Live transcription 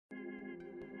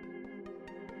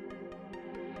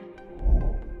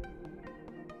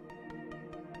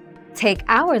Take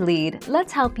our lead,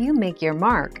 let's help you make your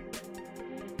mark.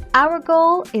 Our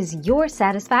goal is your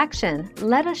satisfaction.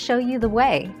 Let us show you the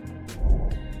way.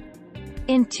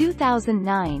 In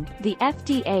 2009, the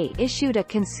FDA issued a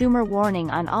consumer warning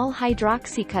on all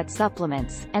Hydroxycut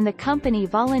supplements, and the company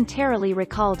voluntarily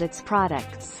recalled its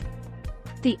products.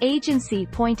 The agency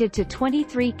pointed to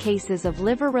 23 cases of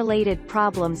liver-related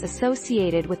problems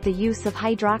associated with the use of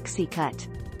Hydroxycut.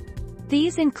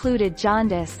 These included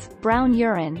jaundice, brown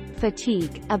urine,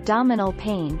 fatigue, abdominal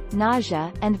pain,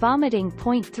 nausea, and vomiting.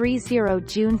 30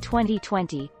 June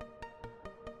 2020.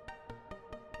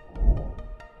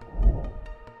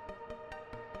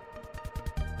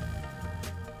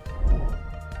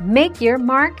 Make your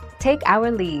mark, take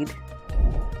our lead.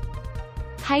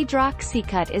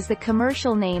 Hydroxycut is the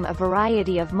commercial name of a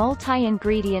variety of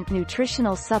multi-ingredient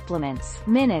nutritional supplements,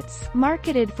 minutes,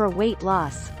 marketed for weight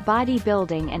loss,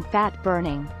 bodybuilding and fat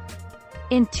burning.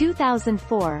 In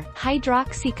 2004,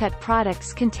 Hydroxycut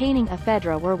products containing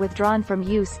ephedra were withdrawn from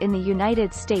use in the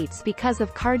United States because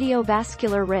of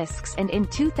cardiovascular risks and in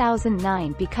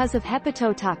 2009 because of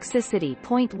hepatotoxicity.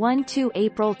 12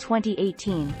 April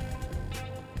 2018.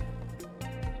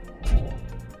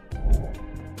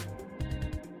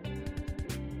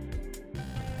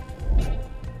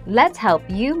 Let's help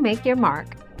you make your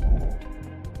mark.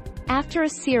 After a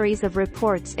series of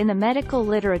reports in the medical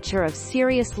literature of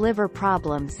serious liver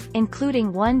problems,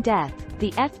 including one death,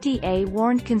 the FDA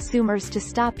warned consumers to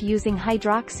stop using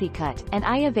Hydroxycut, and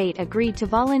AskAbout agreed to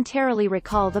voluntarily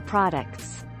recall the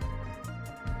products.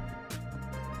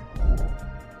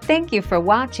 Thank you for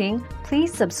watching.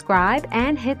 Please subscribe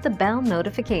and hit the bell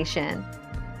notification.